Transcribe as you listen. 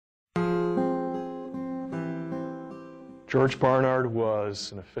George Barnard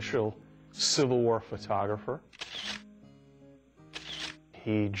was an official Civil War photographer.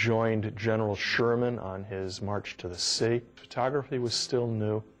 He joined General Sherman on his march to the sea. Photography was still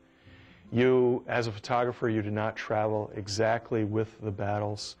new. You, as a photographer, you do not travel exactly with the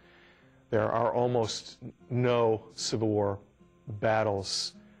battles. There are almost no Civil War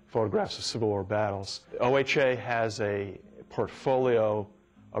battles, photographs of Civil War battles. OHA has a portfolio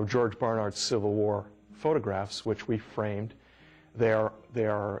of George Barnard's Civil War photographs, which we framed. They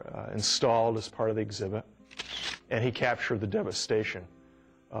are installed as part of the exhibit, and he captured the devastation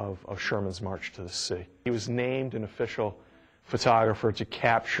of Sherman's march to the sea. He was named an official photographer to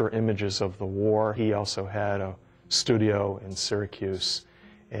capture images of the war. He also had a studio in Syracuse,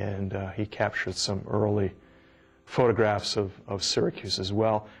 and he captured some early photographs of Syracuse as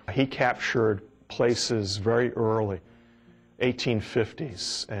well. He captured places very early,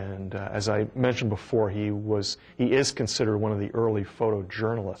 1850s, and as I mentioned before, he is considered one of the early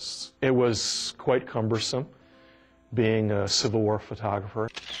photojournalists. It was quite cumbersome being a Civil War photographer.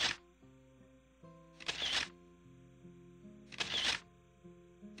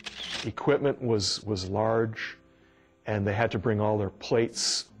 Equipment was large, and they had to bring all their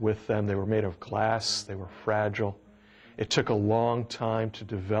plates with them. They were made of glass, they were fragile. It took a long time to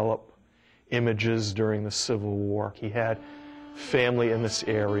develop images during the Civil War. He had family in this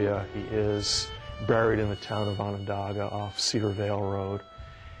area. He is buried in the town of Onondaga off Cedar Vale Road.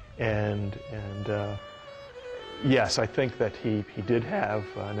 And yes, I think that he did have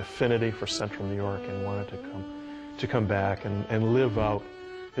an affinity for Central New York and wanted to come back and live out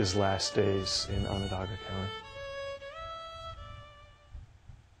his last days in Onondaga County.